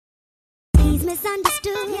He's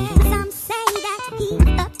misunderstood. Some say that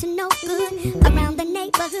he's up to no good around the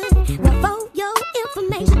neighborhood. Well, for your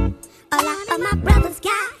information, a lot of my brothers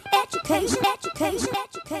got education.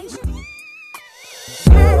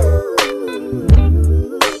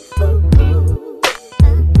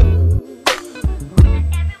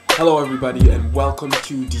 Hello everybody and welcome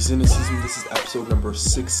to Desinicism. This is episode number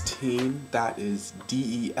 16. That is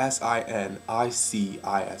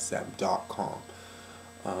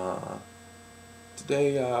DESINICISM.com.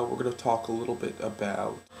 Today we're going to talk a little bit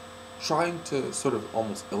about trying to sort of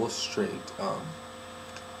almost illustrate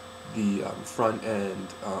the front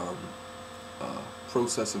end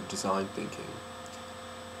process of design thinking.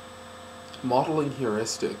 Modeling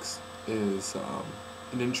heuristics is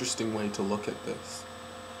an interesting way to look at this.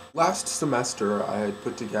 Last semester, I had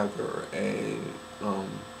put together a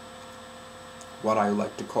what I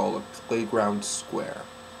like to call a playground square,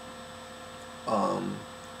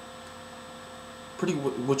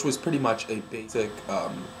 which was pretty much a basic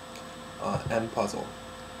N puzzle,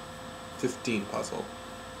 15 puzzle.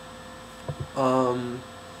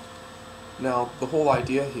 Now, the whole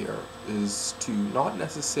idea here is to not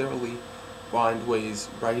necessarily find ways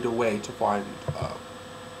right away to find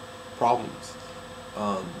problems.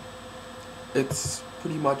 It's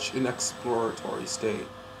pretty much an exploratory state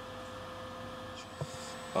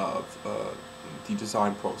of the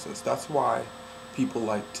design process. That's why people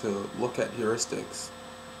like to look at heuristics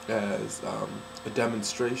as a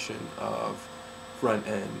demonstration of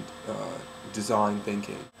front-end design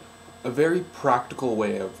thinking. A very practical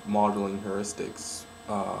way of modeling heuristics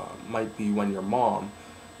might be when your mom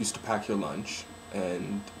used to pack your lunch,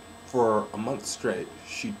 and for a month straight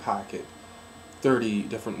she'd pack it 30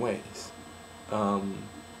 different ways.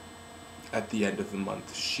 At the end of the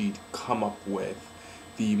month, she'd come up with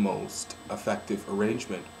the most effective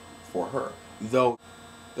arrangement for her, though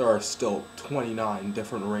there are still 29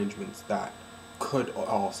 different arrangements that could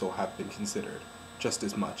also have been considered just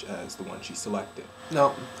as much as the one she selected.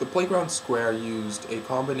 Now, the playground square used a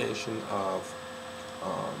combination of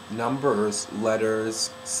numbers, letters,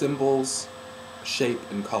 symbols, shape,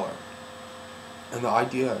 and color. And the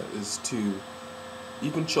idea is to,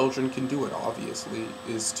 even children can do it obviously,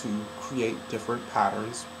 is to create different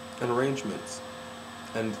patterns and arrangements.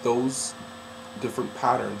 And those different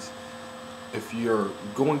patterns, if you're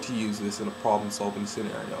going to use this in a problem-solving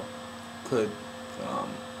scenario, could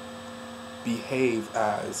behave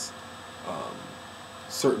as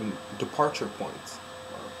certain departure points,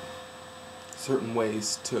 certain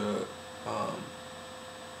ways to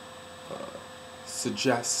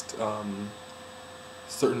suggest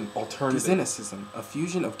certain alternatives. Desinicism, a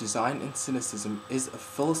fusion of design and cynicism, is a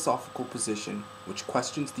philosophical position which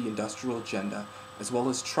questions the industrial agenda as well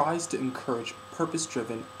as tries to encourage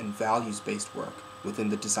purpose-driven and values-based work within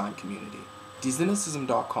the design community.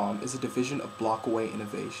 Desinicism.com is a division of Blockaway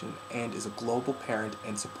Innovation and is a global parent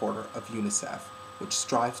and supporter of UNICEF, which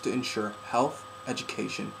strives to ensure health,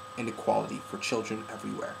 education, and equality for children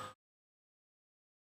everywhere.